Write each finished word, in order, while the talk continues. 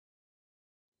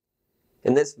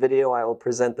In this video, I will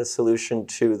present the solution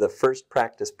to the first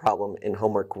practice problem in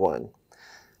Homework 1.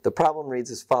 The problem reads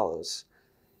as follows.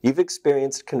 You've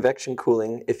experienced convection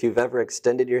cooling if you've ever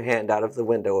extended your hand out of the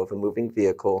window of a moving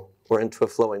vehicle or into a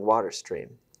flowing water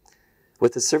stream.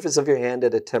 With the surface of your hand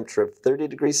at a temperature of 30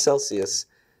 degrees Celsius,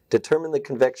 determine the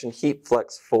convection heat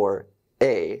flux for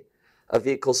A, a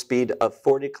vehicle speed of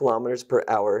 40 kilometers per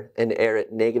hour and air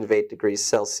at -8 degrees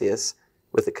Celsius,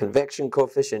 with a convection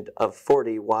coefficient of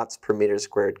 40 watts per meter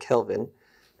squared Kelvin,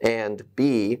 and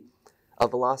B, a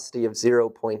velocity of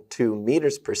 0.2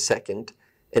 meters per second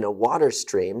in a water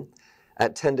stream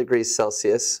at 10 degrees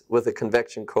Celsius with a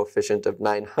convection coefficient of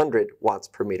 900 watts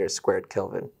per meter squared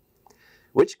Kelvin.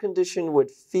 Which condition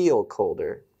would feel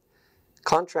colder?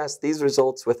 Contrast these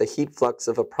results with a heat flux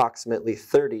of approximately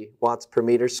 30 watts per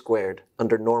meter squared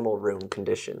under normal room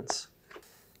conditions.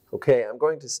 Okay, I'm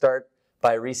going to start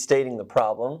by restating the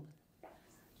problem.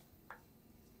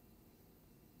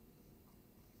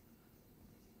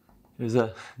 There's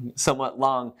a somewhat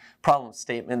long problem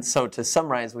statement, so to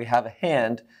summarize, we have a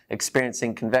hand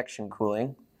experiencing convection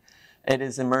cooling. It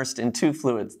is immersed in two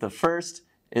fluids. The first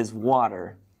is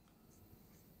water.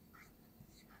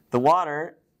 The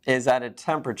water is at a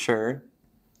temperature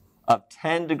of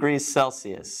 10 degrees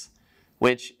Celsius,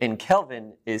 which in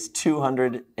Kelvin is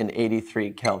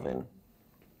 283 Kelvin.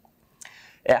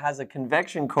 It has a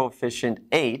convection coefficient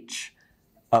H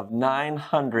of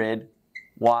 900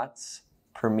 watts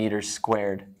per meter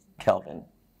squared Kelvin.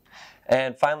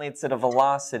 And finally, it's at a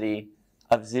velocity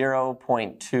of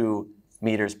 0.2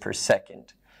 meters per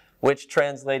second, which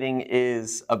translating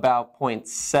is about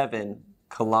 0.7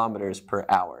 kilometers per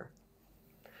hour.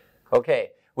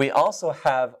 Okay, we also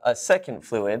have a second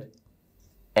fluid,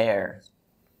 air.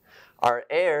 Our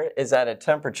air is at a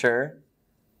temperature,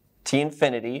 T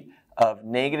infinity, of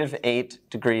 -8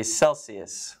 degrees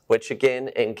Celsius, which again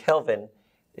in Kelvin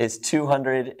is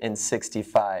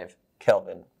 265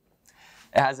 Kelvin.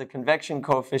 It has a convection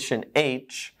coefficient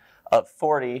H of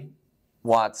 40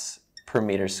 watts per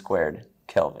meter squared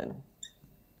Kelvin.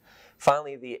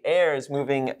 Finally, the air is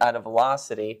moving at a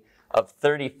velocity of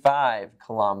 35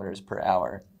 kilometers per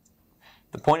hour.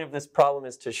 The point of this problem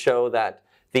is to show that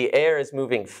the air is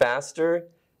moving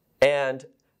faster and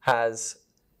has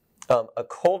a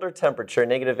colder temperature,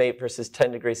 -8 versus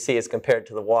 10 degrees C as compared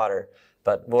to the water,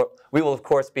 but we will of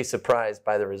course be surprised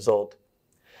by the result.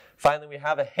 Finally, we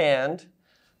have a hand,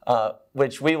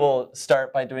 which we will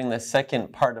start by doing the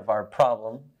second part of our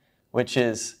problem, which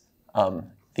is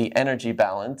the energy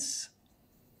balance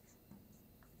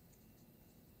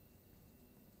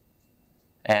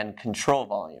and control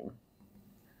volume.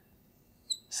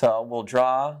 So we'll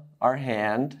draw our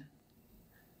hand,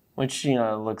 which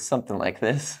looks something like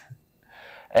this.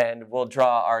 And we'll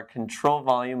draw our control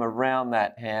volume around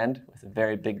that hand with a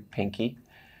very big pinky.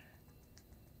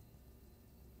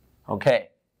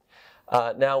 Okay,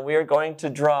 now we are going to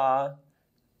draw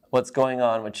what's going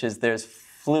on, which is there's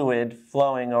fluid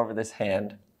flowing over this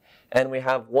hand. And we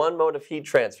have one mode of heat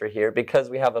transfer here. Because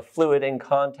we have a fluid in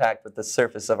contact with the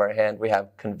surface of our hand, we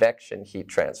have convection heat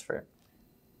transfer.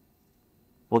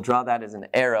 We'll draw that as an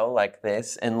arrow like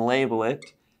this and label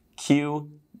it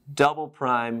Q double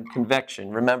prime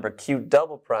convection. Remember, Q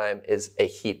double prime is a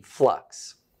heat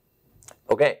flux.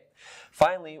 Okay,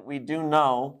 finally, we do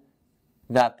know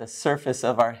that the surface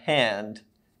of our hand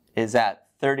is at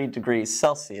 30 degrees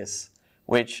Celsius,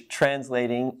 which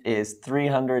translating is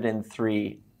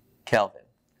 303 Kelvin.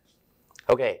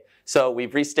 Okay, so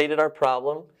we've restated our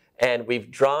problem and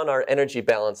we've drawn our energy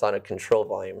balance on a control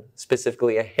volume,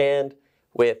 specifically a hand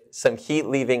with some heat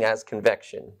leaving as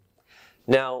convection.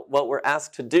 Now, what we're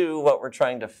asked to do, what we're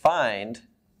trying to find,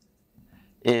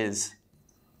 is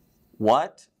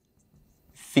what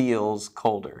feels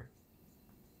colder?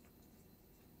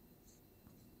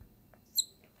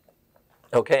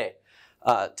 Okay,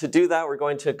 to do that, we're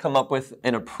going to come up with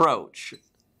an approach,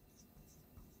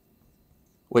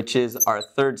 which is our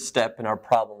third step in our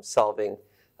problem-solving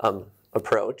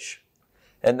approach.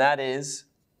 And that is,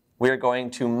 we're going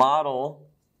to model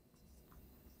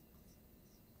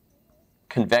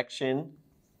convection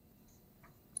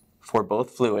for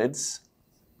both fluids.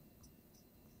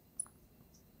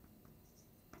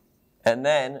 And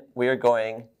then we are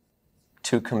going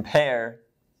to compare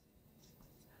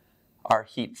our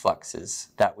heat fluxes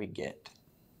that we get.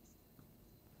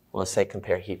 Let's say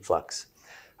compare heat flux.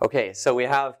 Okay, so we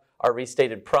have our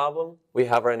restated problem, we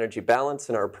have our energy balance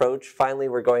and our approach. Finally,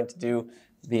 we're going to do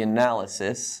the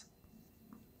analysis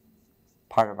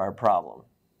part of our problem.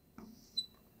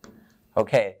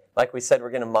 Okay, like we said,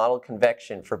 we're going to model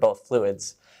convection for both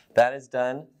fluids. That is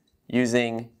done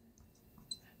using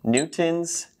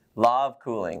Newton's law of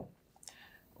cooling,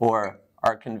 or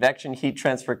our convection heat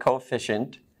transfer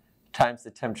coefficient times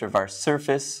the temperature of our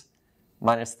surface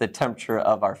minus the temperature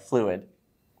of our fluid.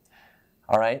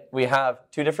 All right, we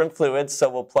have two different fluids, so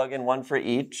we'll plug in one for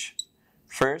each.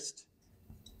 First,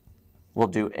 we'll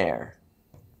do air.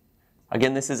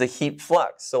 Again, this is a heat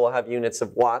flux, so we'll have units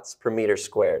of watts per meter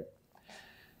squared.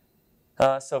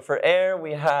 So for air,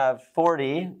 we have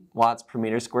 40 watts per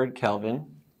meter squared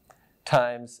Kelvin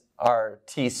times our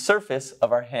T surface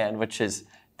of our hand, which is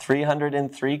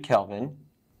 303 Kelvin,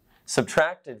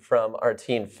 subtracted from our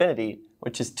T infinity,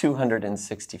 which is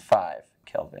 265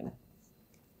 Kelvin.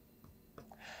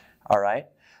 All right,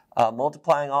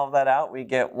 multiplying all of that out, we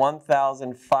get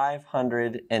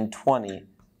 1,520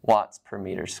 watts per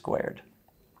meter squared.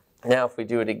 Now, if we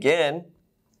do it again,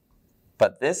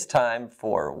 but this time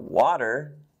for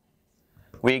water,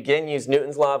 we again use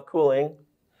Newton's law of cooling,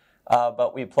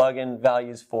 but we plug in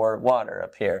values for water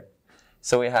up here.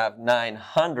 So we have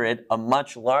 900, a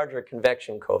much larger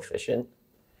convection coefficient,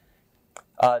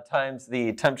 times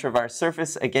the temperature of our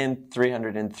surface, again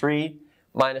 303,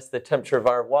 minus the temperature of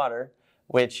our water,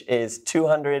 which is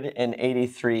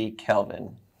 283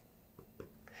 Kelvin.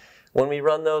 When we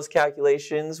run those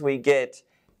calculations, we get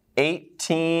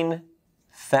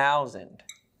 18,000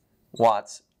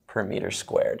 watts per meter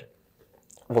squared.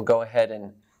 We'll go ahead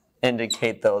and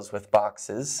indicate those with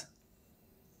boxes.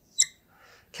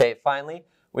 Okay, finally,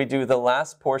 we do the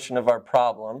last portion of our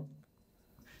problem,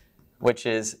 which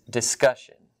is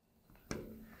discussion.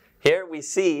 Here we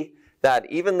see that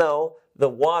even though the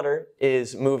water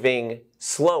is moving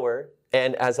slower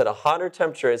and as at a hotter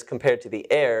temperature as compared to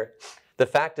the air, the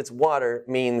fact it's water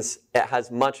means it has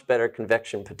much better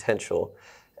convection potential.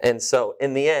 And so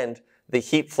in the end, the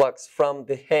heat flux from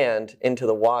the hand into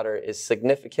the water is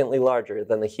significantly larger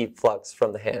than the heat flux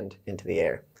from the hand into the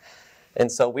air.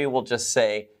 And so we will just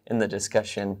say in the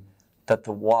discussion that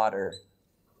the water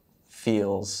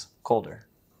feels colder.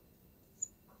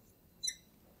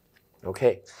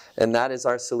 Okay, and that is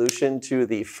our solution to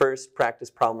the first practice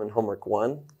problem in homework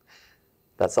 1.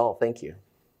 That's all. Thank you.